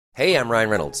Hey, I'm Ryan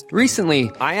Reynolds.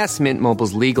 Recently, I asked Mint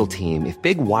Mobile's legal team if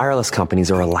big wireless companies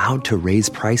are allowed to raise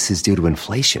prices due to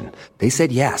inflation. They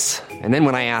said yes. And then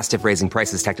when I asked if raising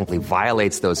prices technically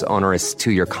violates those onerous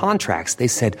two-year contracts, they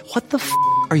said, "What the f***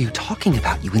 are you talking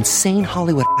about, you insane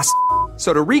Hollywood ass?"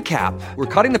 So to recap, we're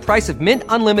cutting the price of Mint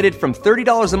Unlimited from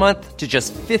 $30 a month to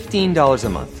just $15 a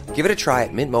month. Give it a try at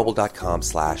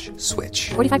mintmobile.com/switch.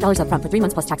 $45 up front for 3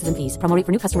 months plus taxes and fees. Promo rate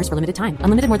for new customers for limited time.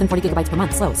 Unlimited more than 40 gigabytes per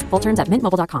month. Slows full terms at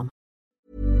mintmobile.com.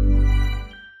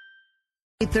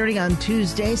 8:30 on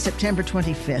Tuesday, September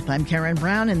 25th. I'm Karen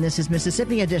Brown, and this is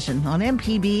Mississippi Edition on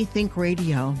MPB Think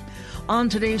Radio. On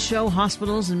today's show,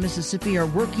 hospitals in Mississippi are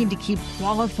working to keep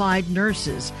qualified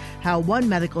nurses. How one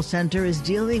medical center is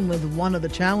dealing with one of the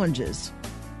challenges.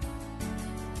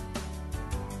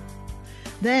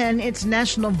 Then it's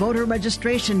National Voter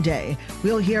Registration Day.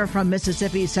 We'll hear from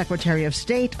Mississippi's Secretary of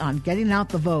State on getting out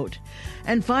the vote.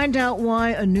 And find out why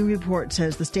a new report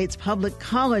says the state's public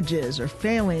colleges are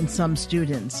failing some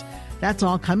students. That's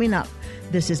all coming up.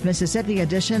 This is Mississippi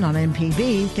Edition on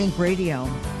MPB Think Radio.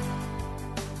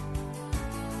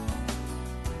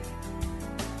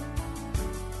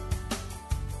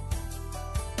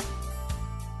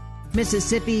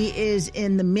 Mississippi is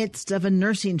in the midst of a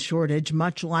nursing shortage,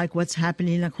 much like what's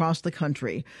happening across the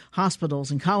country.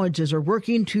 Hospitals and colleges are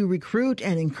working to recruit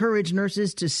and encourage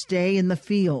nurses to stay in the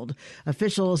field.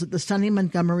 Officials at the Sonny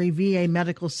Montgomery VA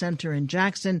Medical Center in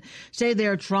Jackson say they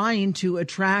are trying to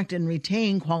attract and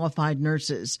retain qualified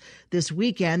nurses. This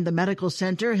weekend, the medical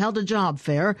center held a job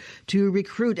fair to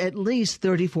recruit at least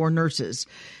 34 nurses.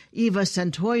 Eva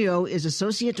Santoyo is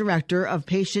Associate Director of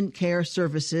Patient Care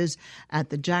Services at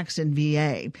the Jackson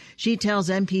VA. She tells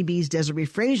MPB's Desiree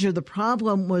Frazier the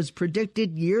problem was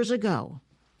predicted years ago.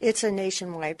 It's a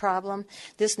nationwide problem.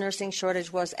 This nursing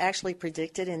shortage was actually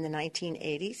predicted in the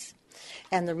 1980s.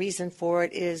 And the reason for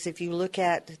it is if you look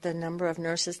at the number of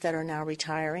nurses that are now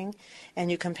retiring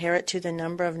and you compare it to the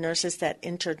number of nurses that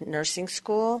entered nursing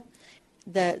school,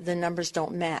 the numbers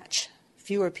don't match.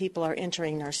 Fewer people are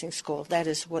entering nursing school. That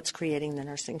is what's creating the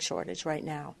nursing shortage right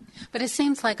now. But it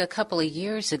seems like a couple of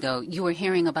years ago, you were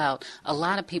hearing about a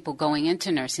lot of people going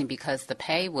into nursing because the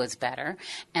pay was better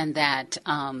and that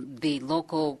the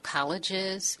local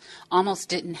colleges almost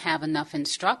didn't have enough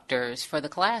instructors for the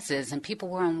classes and people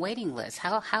were on waiting lists.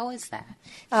 How is that?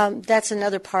 That's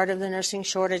another part of the nursing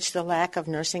shortage, the lack of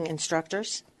nursing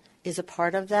instructors is a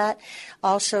part of that.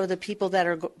 Also, the people that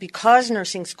are, because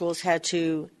nursing schools had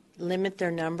to limit their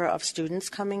number of students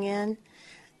coming in,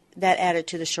 that added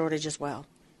to the shortage as well.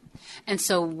 And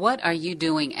so what are you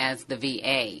doing as the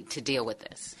VA to deal with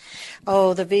this?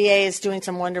 Oh, the VA is doing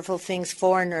some wonderful things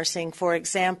for nursing. For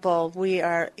example, we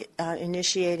are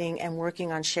initiating and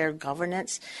working on shared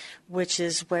governance, which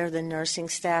is where the nursing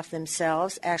staff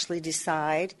themselves actually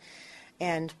decide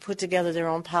and put together their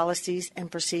own policies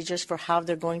and procedures for how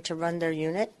they're going to run their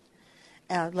unit.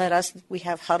 We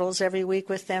have huddles every week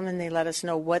with them, and they let us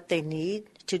know what they need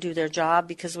to do their job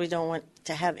because we don't want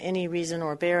to have any reason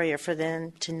or barrier for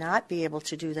them to not be able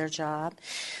to do their job.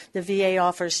 The VA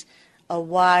offers a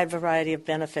wide variety of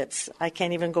benefits. I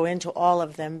can't even go into all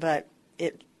of them, but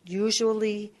it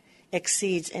usually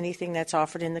exceeds anything that's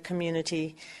offered in the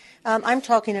community. I'm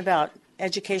talking about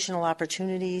educational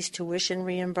opportunities, tuition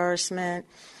reimbursement,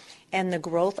 and the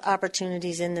growth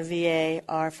opportunities in the VA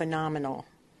are phenomenal.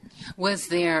 Was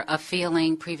there a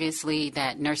feeling previously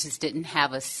that nurses didn't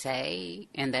have a say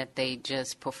and that they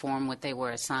just performed what they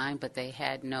were assigned, but they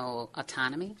had no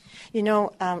autonomy? You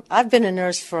know, I've been a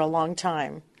nurse for a long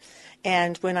time.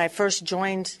 And when I first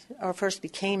joined or first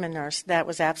became a nurse, that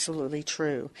was absolutely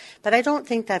true. But I don't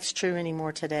think that's true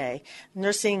anymore today.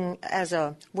 Nursing as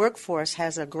a workforce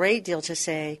has a great deal to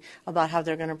say about how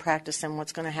they're going to practice and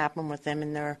what's going to happen with them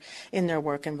in their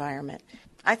work environment.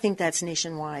 I think that's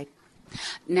nationwide.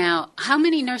 Now, how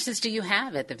many nurses do you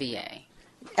have at the VA?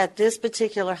 At this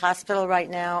particular hospital right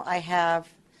now, I have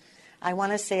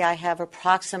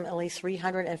approximately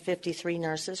 353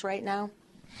 nurses right now.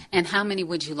 And how many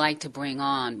would you like to bring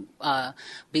on?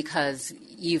 Because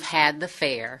you've had the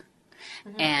fair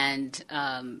and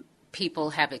people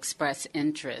have expressed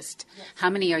interest. Yes. How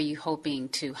many are you hoping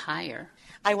to hire?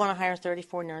 I want to hire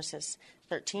 34 nurses.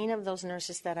 13 of those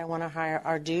nurses that I want to hire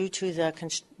are due to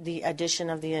the addition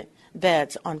of the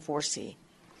beds on 4C.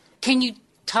 Can you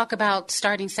talk about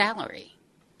starting salary?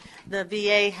 The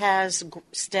VA has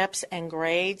steps and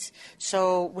grades.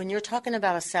 So when you're talking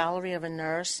about a salary of a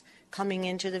nurse coming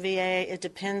into the VA, it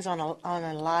depends on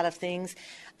a lot of things.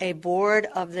 A board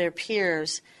of their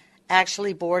peers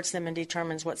actually boards them and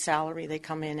determines what salary they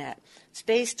come in at. It's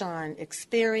based on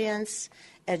experience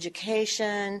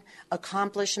education,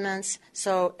 accomplishments.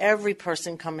 So every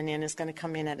person coming in is going to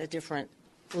come in at a different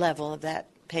level of that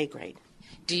pay grade.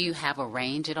 Do you have a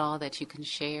range at all that you can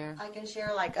share? I can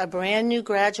share, like a brand new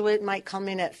graduate might come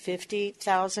in at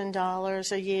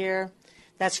 $50,000 a year.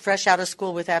 That's fresh out of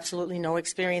school with absolutely no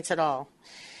experience at all.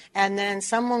 And then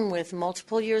someone with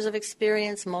multiple years of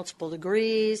experience, multiple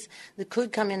degrees, that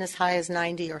could come in as high as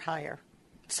 90 or higher.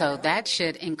 So that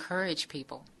should encourage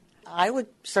people. I would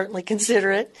certainly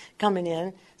consider it coming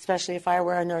in, especially if I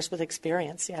were a nurse with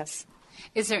experience, yes.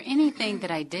 Is there anything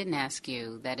that I didn't ask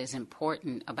you that is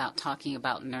important about talking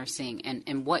about nursing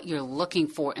and what you're looking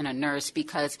for in a nurse?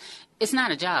 Because it's not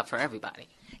a job for everybody.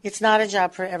 It's not a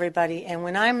job for everybody. And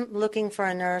when I'm looking for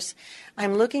a nurse,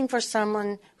 I'm looking for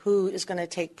someone who is going to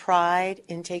take pride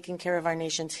in taking care of our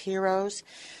nation's heroes,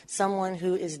 someone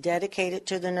who is dedicated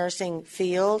to the nursing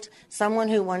field, someone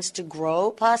who wants to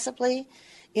grow possibly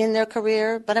in their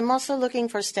career. But I'm also looking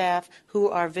for staff who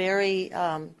are very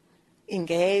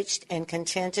engaged and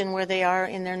content in where they are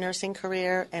in their nursing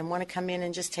career and want to come in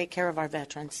and just take care of our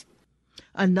veterans.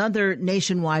 Another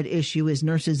nationwide issue is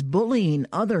nurses bullying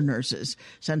other nurses.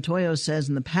 Santoyo says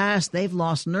in the past they've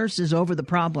lost nurses over the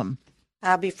problem.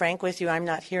 I'll be frank with you, I'm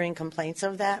not hearing complaints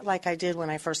of that like I did when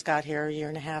I first got here a year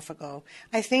and a half ago.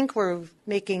 I think we're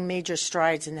making major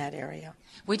strides in that area.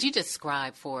 Would you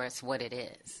describe for us what it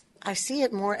is? I see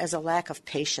it more as a lack of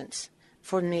patience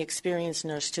from the experienced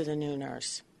nurse to the new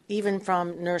nurse, even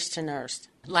from nurse to nurse.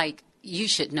 Like, you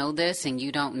should know this and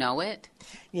you don't know it?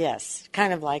 Yes,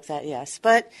 kind of like that, yes.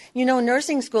 But, you know,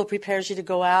 nursing school prepares you to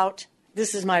go out.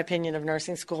 This is my opinion of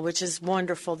nursing school, which is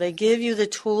wonderful. They give you the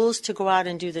tools to go out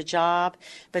and do the job,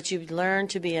 but you learn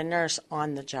to be a nurse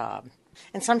on the job.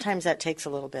 And sometimes that takes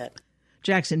a little bit.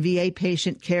 Jackson VA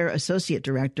Patient Care Associate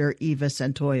Director Eva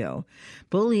Santoyo.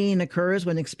 Bullying occurs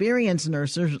when experienced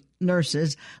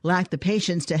nurses lack the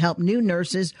patience to help new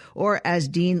nurses, or as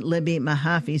Dean Libby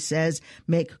Mahaffey says,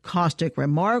 make caustic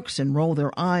remarks and roll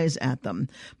their eyes at them.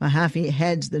 Mahaffey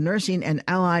heads the Nursing and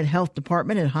Allied Health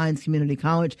Department at Hines Community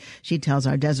College. She tells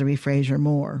our Desiree Frazier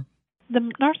more. The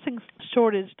nursing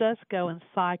shortage does go in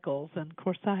cycles, and of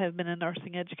course I have been in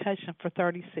nursing education for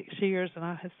 36 years, and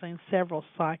I have seen several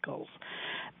cycles.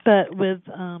 But with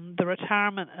the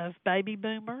retirement of baby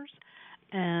boomers,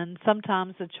 and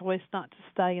sometimes the choice not to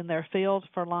stay in their fields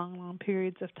for long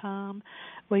periods of time,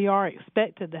 we are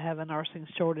expected to have a nursing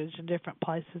shortage in different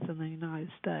places in the United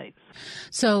States.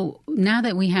 So now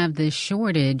that we have this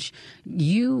shortage,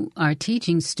 you are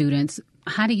teaching students.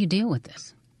 How do you deal with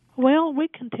this? Well, we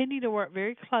continue to work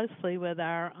very closely with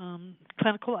our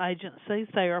clinical agencies.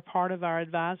 They are part of our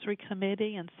advisory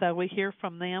committee, and so we hear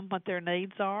from them what their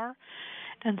needs are.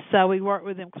 And so we work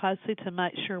with them closely to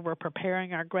make sure we're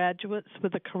preparing our graduates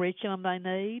with the curriculum they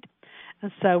need.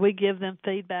 And so we give them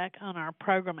feedback on our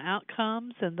program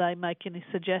outcomes, and they make any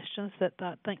suggestions that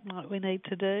they think we need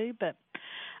to do. But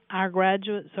our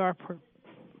graduates are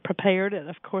prepared at,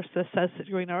 of course, the associate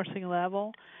degree nursing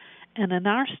level. And in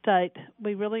our state,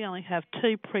 we really only have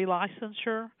two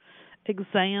pre-licensure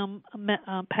exam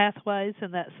pathways,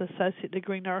 and that's associate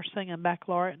degree nursing and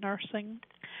baccalaureate nursing.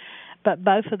 But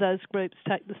both of those groups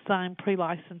take the same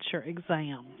pre-licensure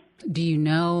exam. Do you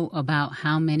know about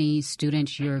how many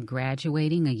students you're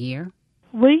graduating a year?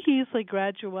 We usually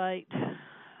graduate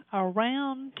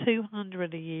around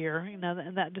 200 a year, and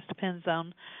that just depends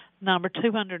on number,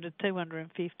 200 to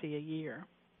 250 a year.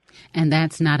 And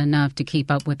that's not enough to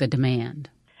keep up with the demand?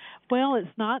 Well,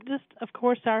 it's not just, of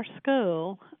course, our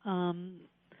school.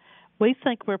 We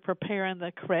think we're preparing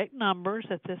the correct numbers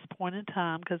at this point in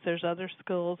time because there's other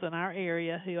schools in our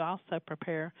area who also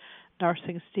prepare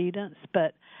nursing students.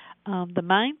 But the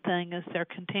main thing is there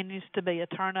continues to be a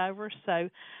turnover, so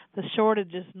the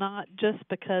shortage is not just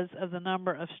because of the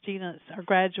number of students or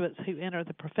graduates who enter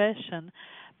the profession,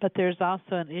 but there's also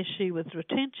an issue with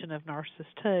retention of nurses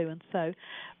too. And so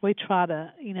we try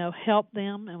to, help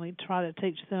them, and we try to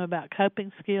teach them about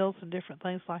coping skills and different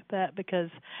things like that, because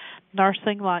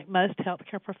nursing, like most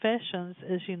healthcare professions,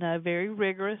 is, very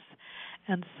rigorous.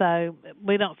 And so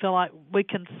we don't feel like we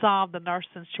can solve the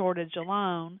nursing shortage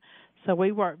alone. So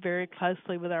we work very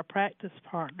closely with our practice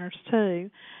partners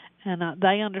too, and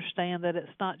they understand that it's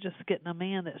not just getting them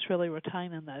in, it's really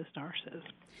retaining those nurses.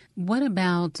 What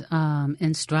about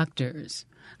instructors?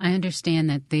 I understand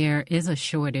that there is a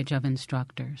shortage of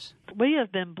instructors. We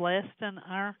have been blessed in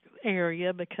our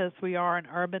area, because we are an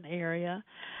urban area,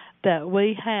 that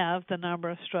we have the number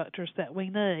of instructors that we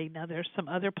need. Now, there's some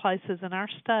other places in our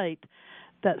state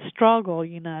that struggle.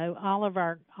 All of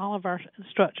our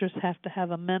instructors have to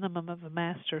have a minimum of a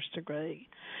master's degree.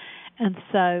 And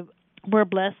so we're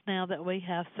blessed now that we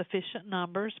have sufficient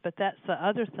numbers, but that's the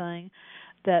other thing,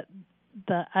 that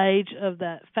the age of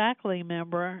that faculty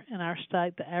member in our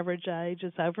state, the average age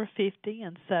is over 50,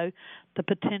 and so the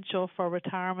potential for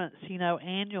retirements,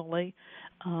 annually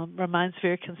remains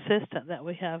very consistent, that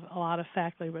we have a lot of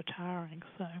faculty retiring.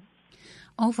 So,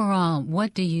 overall,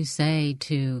 what do you say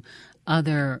to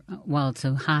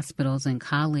to hospitals and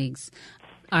colleagues?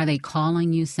 Are they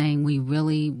calling you saying, we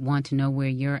really want to know where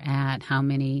you're at, how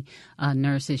many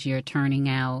nurses you're turning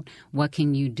out? What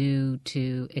can you do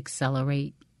to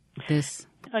accelerate this?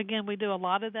 Again, we do a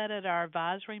lot of that at our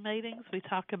advisory meetings. We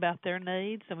talk about their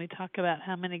needs, and we talk about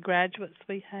how many graduates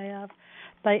we have.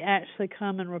 They actually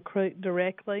come and recruit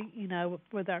directly,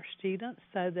 with our students,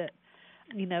 so that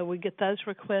we get those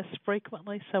requests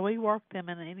frequently, so we work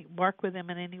with them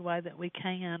in any way that we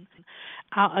can.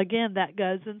 Again, that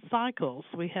goes in cycles.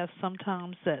 We have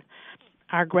sometimes that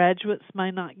our graduates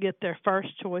may not get their first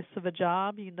choice of a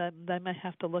job. They may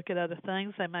have to look at other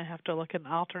things. They may have to look at an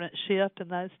alternate shift and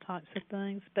those types of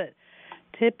things. But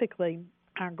typically,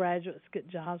 our graduates get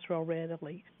jobs real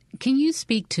readily. Can you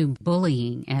speak to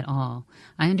bullying at all?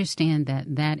 I understand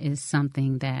that is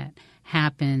something that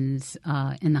happens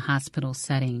in the hospital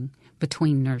setting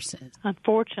between nurses.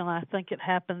 Unfortunately, I think it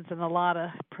happens in a lot of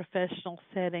professional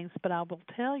settings, but I will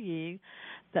tell you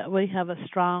that we have a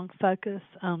strong focus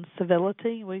on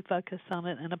civility. We focus on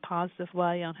it in a positive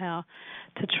way, on how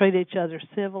to treat each other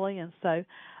civilly, and so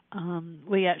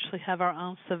we actually have our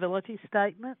own civility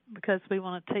statement, because we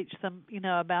want to teach them,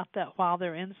 about that while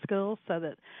they're in school, so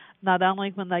that not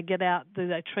only when they get out do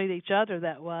they treat each other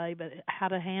that way, but how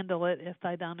to handle it if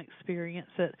they don't experience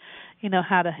it,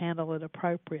 how to handle it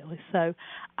appropriately. So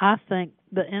I think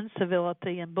the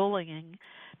incivility and bullying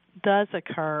does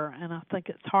occur, and I think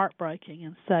it's heartbreaking.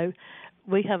 And so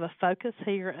we have a focus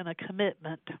here and a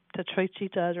commitment to treat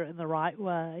each other in the right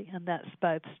way, and that's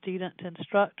both student to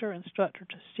instructor, instructor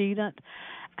to student,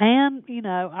 and,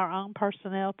 our own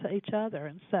personnel to each other.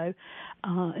 And so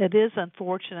it is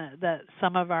unfortunate that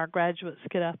some of our graduates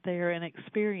get out there and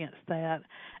experience that,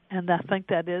 and I think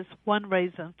that is one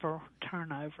reason for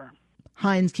turnover.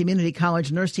 Hinds Community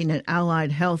College Nursing and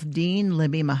Allied Health Dean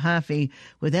Libby Mahaffey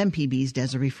with MPB's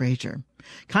Desiree Frazier.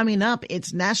 Coming up,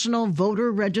 it's National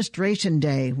Voter Registration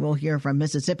Day. We'll hear from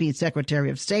Mississippi's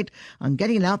Secretary of State on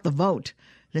getting out the vote.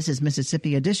 This is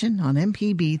Mississippi Edition on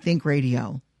MPB Think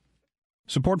Radio.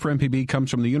 Support for MPB comes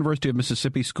from the University of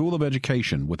Mississippi School of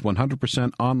Education, with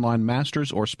 100% online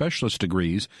master's or specialist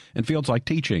degrees in fields like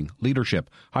teaching, leadership,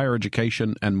 higher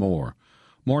education, and more.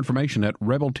 More information at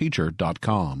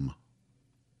rebelteacher.com.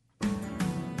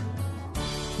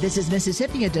 This is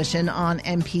Mississippi Edition on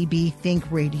MPB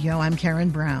Think Radio. I'm Karen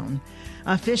Brown.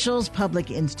 Officials, public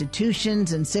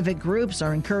institutions, and civic groups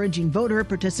are encouraging voter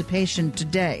participation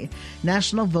today.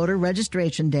 National Voter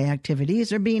Registration Day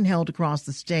activities are being held across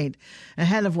the state.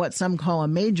 Ahead of what some call a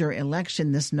major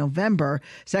election this November,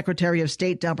 Secretary of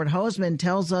State Delbert Hosemann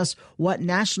tells us what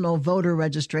National Voter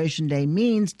Registration Day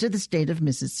means to the state of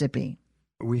Mississippi.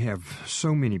 We have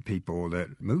so many people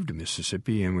that move to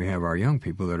Mississippi, and we have our young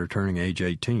people that are turning age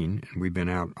 18, and we've been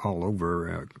out all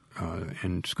over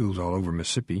in schools all over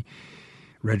Mississippi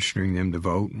registering them to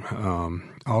vote.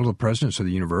 All the presidents of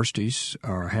the universities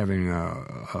are having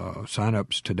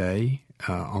sign-ups today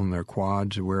on their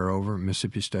quads we're over.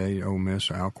 Mississippi State, Ole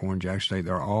Miss, Alcorn, Jackson State,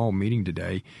 they're all meeting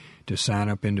today to sign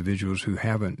up individuals who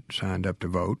haven't signed up to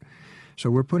vote.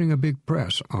 So we're putting a big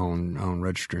press on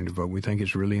registering to vote. We think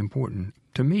it's really important.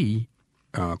 To me,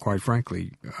 quite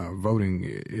frankly, voting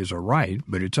is a right,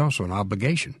 but it's also an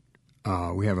obligation.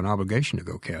 We have an obligation to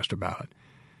go cast a ballot.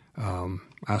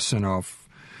 I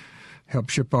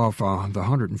helped ship off the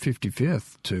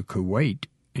 155th to Kuwait,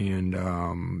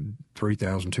 and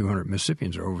 3,200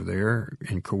 Mississippians are over there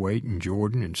in Kuwait and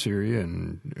Jordan and Syria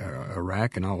and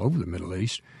Iraq and all over the Middle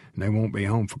East, and they won't be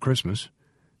home for Christmas.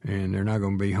 And they're not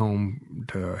going to be home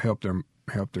to help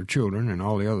their children and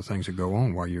all the other things that go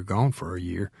on while you're gone for a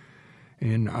year.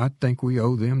 And I think we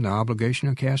owe them the obligation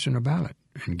of casting a ballot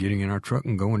and getting in our truck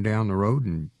and going down the road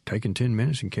and taking 10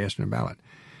 minutes and casting a ballot.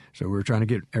 So we're trying to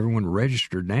get everyone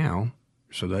registered now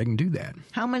so they can do that.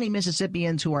 How many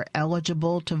Mississippians who are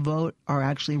eligible to vote are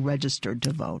actually registered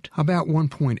to vote? About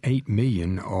 1.8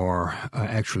 million are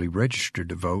actually registered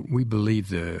to vote. We believe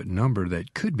the number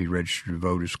that could be registered to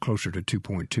vote is closer to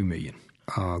 2.2 million.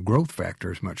 Growth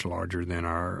factor is much larger than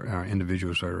our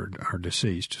individuals that are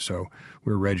deceased. So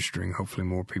we're registering hopefully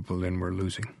more people than we're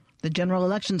losing. The general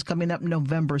election's coming up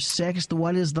November 6th.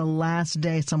 What is the last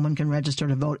day someone can register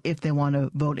to vote if they want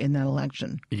to vote in that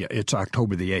election? Yeah, it's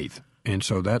October the 8th. And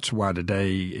so that's why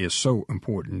today is so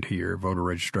important here. Voter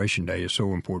registration day is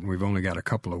so important. We've only got a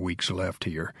couple of weeks left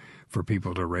here for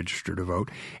people to register to vote.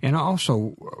 And I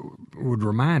also would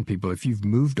remind people, if you've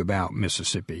moved about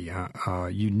Mississippi,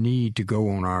 you need to go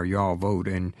on our Y'all Vote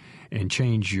and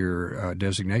change your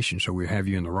designation so we have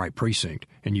you in the right precinct.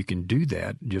 And you can do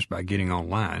that just by getting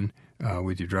online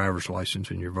with your driver's license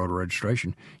and your voter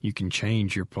registration. You can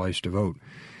change your place to vote.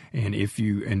 And if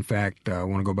you, in fact,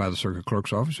 want to go by the circuit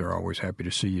clerk's office, they're always happy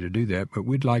to see you to do that. But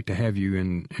we'd like to have you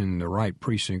in the right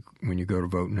precinct when you go to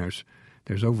vote. And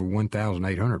there's over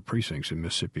 1,800 precincts in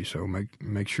Mississippi. So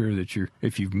make sure that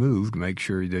if you've moved, make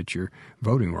sure that your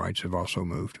voting rights have also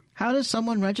moved. How does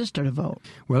someone register to vote?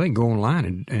 Well, they can go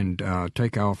online and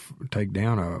take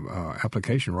down a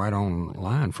application right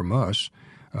online from us.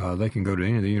 They can go to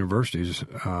any of the universities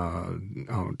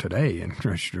today and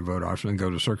register to vote. Also, they can go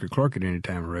to the circuit clerk at any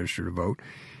time and register to vote.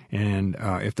 And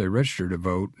if they register to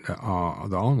vote, the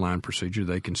online procedure,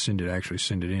 they can send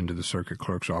it into the circuit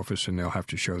clerk's office, and they'll have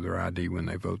to show their ID when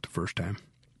they vote the first time.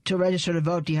 To register to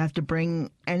vote, do you have to bring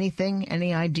anything,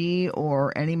 any ID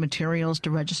or any materials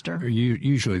to register?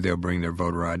 Usually they'll bring their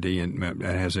voter ID, and that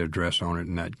has their address on it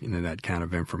and that kind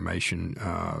of information.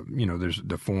 There's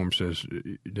the form says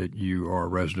that you are a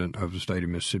resident of the state of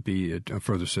Mississippi. It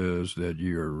further says that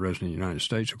you're a resident of the United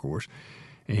States, of course.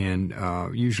 And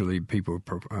usually people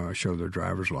show their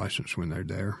driver's license when they're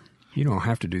there. You don't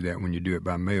have to do that when you do it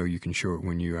by mail. You can show it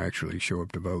when you actually show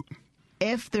up to vote.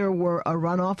 If there were a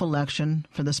runoff election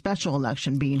for the special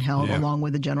election being held along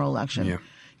with the general election,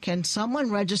 can someone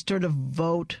register to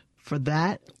vote for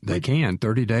that? They can.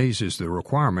 30 days is the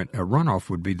requirement. A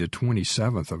runoff would be the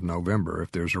 27th of November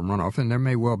if there's a runoff, and there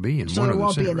may well be in one of the So there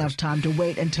won't be enough time to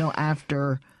wait until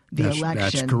after the election.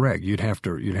 That's correct. You'd have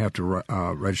to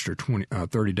register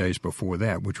 30 days before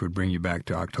that, which would bring you back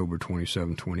to October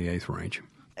 27th, 28th range.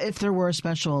 If there were a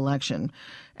special election,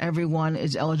 everyone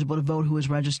is eligible to vote who is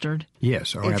registered?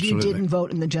 Yes, if absolutely. You didn't vote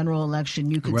in the general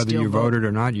election, you could Whether still you vote. voted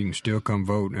or not, you can still come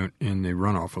vote in the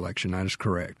runoff election. That is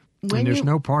correct. And there's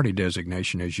no party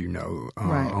designation, as you know,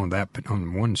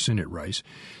 on one Senate race.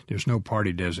 There's no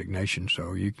party designation,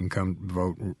 so you can come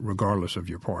vote regardless of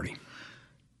your party.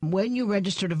 When you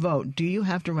register to vote, do you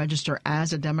have to register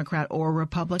as a Democrat or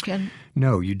Republican?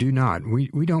 No, you do not.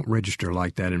 We don't register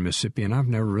like that in Mississippi, and I've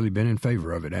never really been in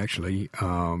favor of it, actually.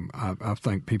 I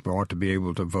think people ought to be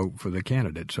able to vote for the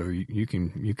candidate. So you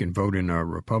can vote in a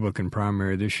Republican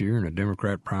primary this year and a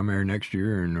Democrat primary next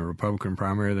year and a Republican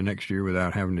primary the next year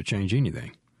without having to change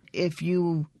anything. If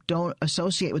you don't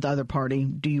associate with either party,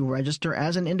 do you register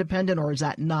as an independent, or is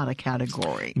that not a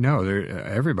category? No,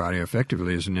 everybody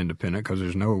effectively is an independent because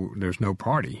there's no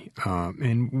party,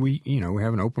 and we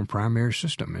have an open primary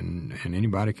system, and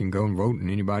anybody can go and vote in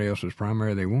anybody else's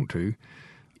primary they want to.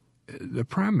 The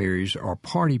primaries are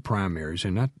party primaries,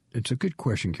 and it's a good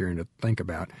question, Karen, to think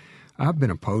about. I've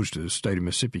been opposed to the state of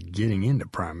Mississippi getting into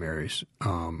primaries.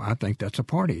 I think that's a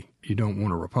party. You don't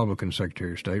want a Republican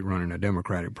Secretary of State running a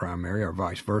Democratic primary or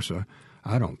vice versa.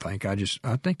 I don't think. I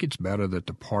think it's better that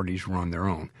the parties run their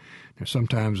own. Now,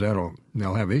 sometimes they'll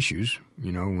have issues,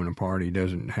 when a party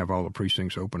doesn't have all the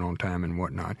precincts open on time and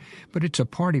whatnot. But it's a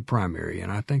party primary,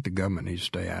 and I think the government needs to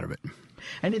stay out of it.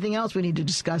 Anything else we need to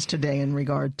discuss today in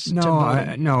regards to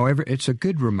voting? It's a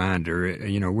good reminder.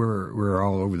 We're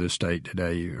all over the state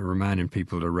today reminding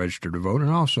people to register to vote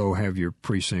and also have your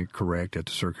precinct correct at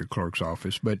the circuit clerk's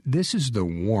office. But this is the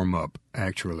warm-up,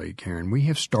 actually, Karen. We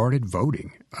have started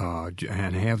voting and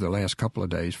have the last couple of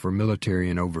days for military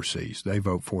and overseas. They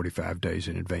vote 45 days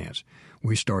in advance.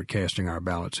 We start casting our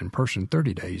ballots in person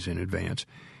 30 days in advance.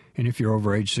 And if you're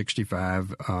over age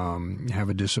 65, have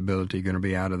a disability, going to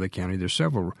be out of the county, there's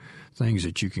several things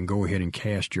that you can go ahead and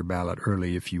cast your ballot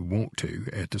early if you want to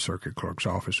at the circuit clerk's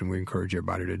office, and we encourage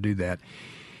everybody to do that.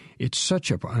 It's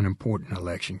such an important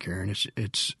election, Karen.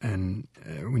 And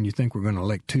when you think we're going to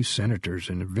elect 2 senators,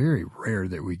 and it's very rare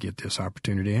that we get this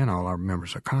opportunity, and all our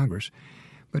members of Congress.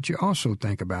 But you also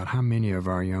think about how many of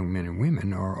our young men and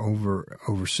women are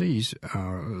overseas,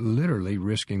 literally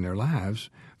risking their lives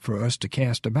for us to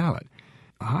cast a ballot.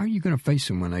 How are you going to face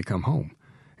them when they come home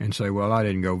and say, well, I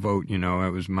didn't go vote,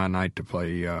 it was my night to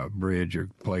play bridge or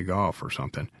play golf or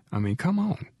something? I mean, come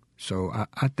on. So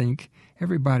I think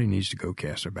everybody needs to go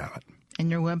cast a ballot.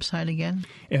 And your website again?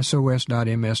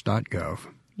 sos.ms.gov.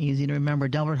 Easy to remember.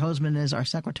 Delbert Hosemann is our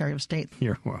Secretary of State.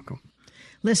 You're welcome.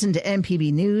 Listen to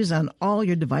MPB News on all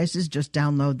your devices. Just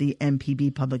download the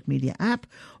MPB Public Media app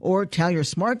or tell your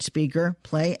smart speaker,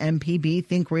 play MPB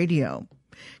Think Radio.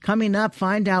 Coming up,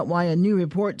 find out why a new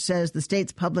report says the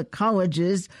state's public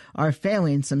colleges are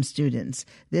failing some students.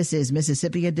 This is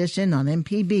Mississippi Edition on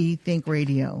MPB Think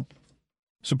Radio.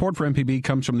 Support for MPB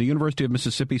comes from the University of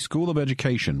Mississippi School of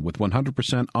Education with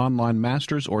 100% online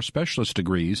master's or specialist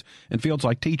degrees in fields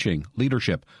like teaching,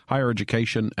 leadership, higher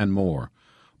education, and more.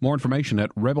 More information at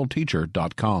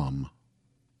rebelteacher.com.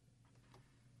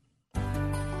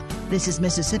 This is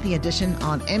Mississippi Edition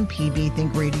on MPB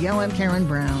Think Radio. I'm Karen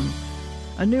Brown.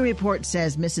 A new report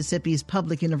says Mississippi's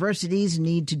public universities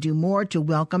need to do more to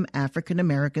welcome African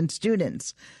American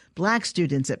students. Black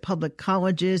students at public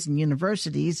colleges and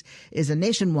universities is a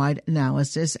nationwide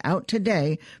analysis out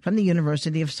today from the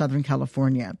University of Southern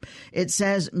California. It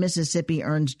says Mississippi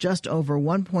earns just over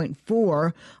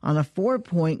 1.4 on a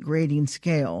 4-point grading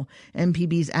scale.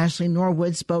 MPB's Ashley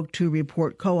Norwood spoke to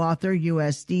report co-author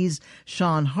USD's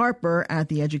Sean Harper at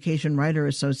the Education Writer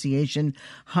Association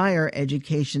Higher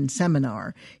Education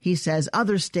Seminar. He says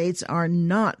other states are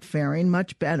not faring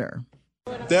much better.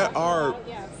 There are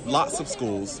lots of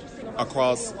schools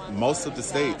across most of the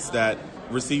states that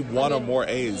receive one or more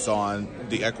A's on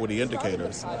the equity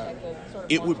indicators.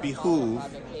 It would behoove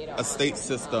a state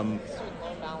system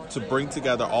to bring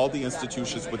together all the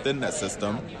institutions within that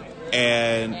system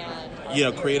and,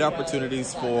 create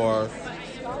opportunities for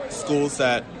schools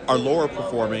that are lower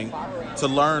performing to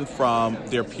learn from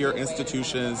their peer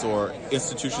institutions or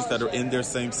institutions that are in their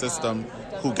same system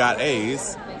who got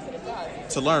A's,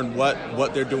 to learn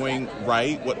what they're doing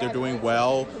right, what they're doing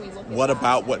well, what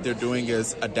about what they're doing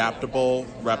is adaptable,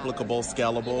 replicable,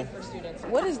 scalable.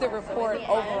 What does the report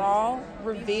overall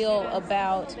reveal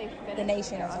about the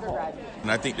nation as a whole? And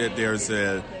I think that there's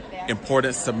an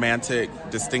important semantic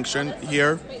distinction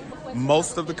here.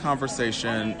 Most of the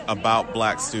conversation about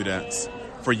black students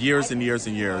for years and years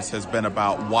and years has been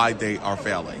about why they are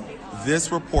failing. This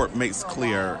report makes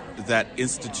clear that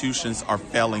institutions are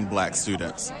failing black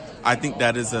students. I think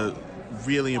that is a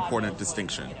really important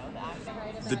distinction.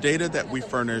 The data that we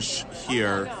furnish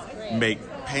here make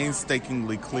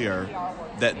painstakingly clear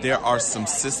that there are some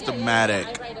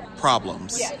systematic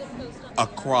problems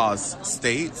across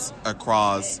states,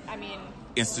 across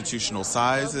institutional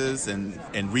sizes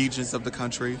and regions of the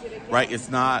country, right?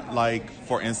 It's not like,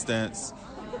 for instance,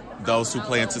 those who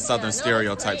play into Southern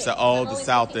stereotypes that, the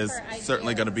South is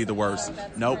certainly going to be the worst.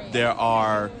 Nope, there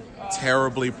are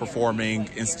terribly performing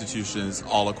institutions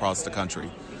all across the country.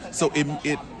 So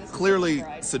it clearly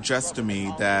suggests to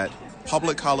me that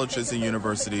public colleges and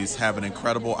universities have an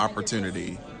incredible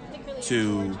opportunity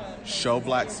to show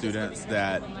black students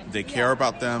that they care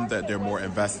about them, that they're more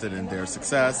invested in their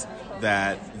success,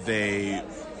 that they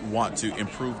want to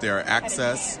improve their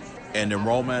access and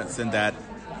enrollments, and that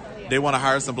they want to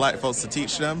hire some black folks to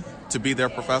teach them, to be their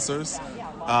professors.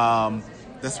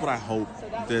 That's what I hope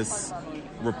this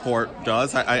report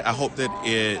does. I hope that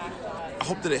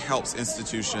it helps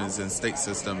institutions and state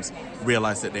systems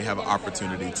realize that they have an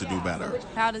opportunity to do better.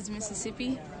 How does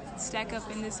Mississippi stack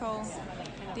up in this whole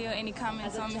deal? Any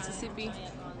comments on Mississippi?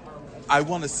 I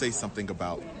want to say something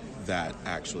about that,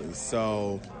 actually.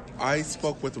 So I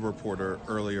spoke with a reporter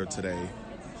earlier today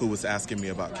who was asking me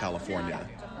about California,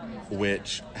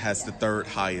 which has the third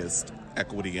highest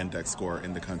equity index score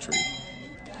in the country.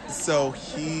 So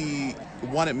he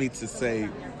wanted me to say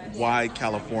why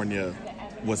California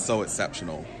was so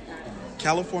exceptional.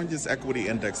 California's equity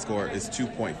index score is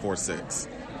 2.46.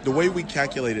 The way we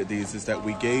calculated these is that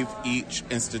we gave each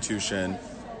institution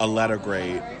a letter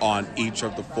grade on each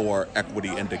of the 4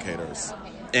 equity indicators.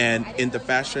 And in the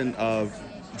fashion of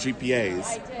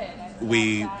GPAs,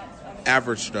 we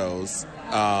averaged those.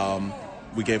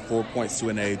 We gave 4 points to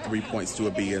an A, 3 points to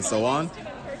a B, and so on.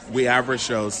 We averaged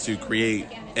those to create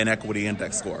an equity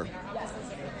index score.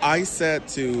 I said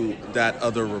to that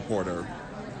other reporter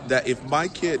that if my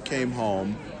kid came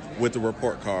home with a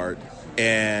report card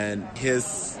and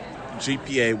his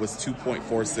GPA was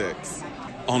 2.46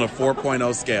 on a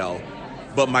 4.0 scale,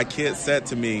 but my kid said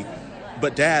to me,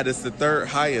 "But Dad, it's the third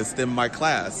highest in my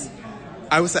class,"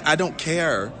 I would say, I don't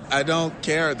care. I don't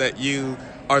care that you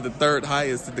are the third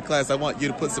highest in the class. I want you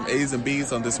to put some A's and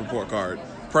B's on this report card,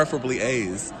 preferably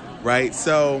A's, right?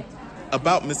 So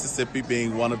about Mississippi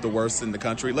being one of the worst in the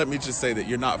country, let me just say that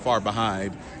you're not far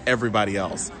behind everybody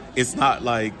else. It's not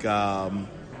like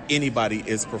anybody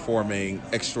is performing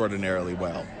extraordinarily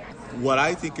well. What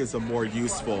I think is a more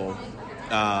useful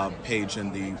page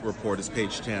in the report is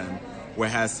page 10, where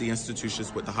it has the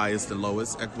institutions with the highest and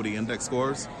lowest equity index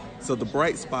scores. So the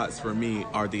bright spots for me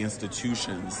are the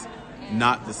institutions,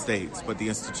 not the states, but the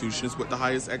institutions with the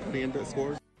highest equity index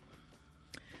scores.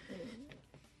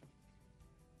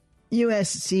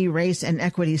 USC Race and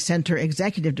Equity Center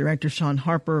Executive Director Sean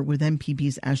Harper with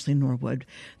MPB's Ashley Norwood.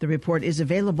 The report is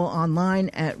available online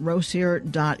at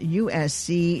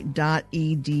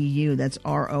rossier.usc.edu. That's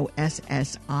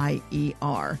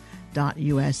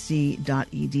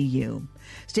rossier.usc.edu.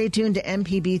 Stay tuned to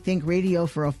MPB Think Radio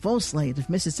for a full slate of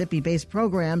Mississippi-based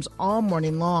programs all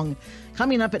morning long.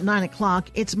 Coming up at 9 o'clock,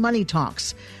 it's Money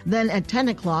Talks. Then at 10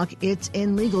 o'clock, it's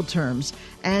In Legal Terms.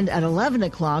 And at 11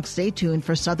 o'clock, stay tuned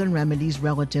for Southern Remedies,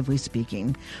 Relatively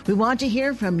Speaking. We want to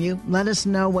hear from you. Let us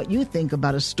know what you think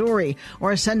about a story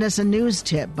or send us a news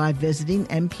tip by visiting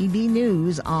MPB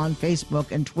News on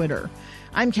Facebook and Twitter.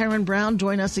 I'm Karen Brown.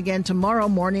 Join us again tomorrow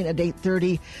morning at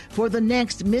 8:30 for the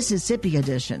next Mississippi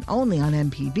edition, only on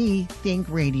MPB Think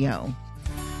Radio.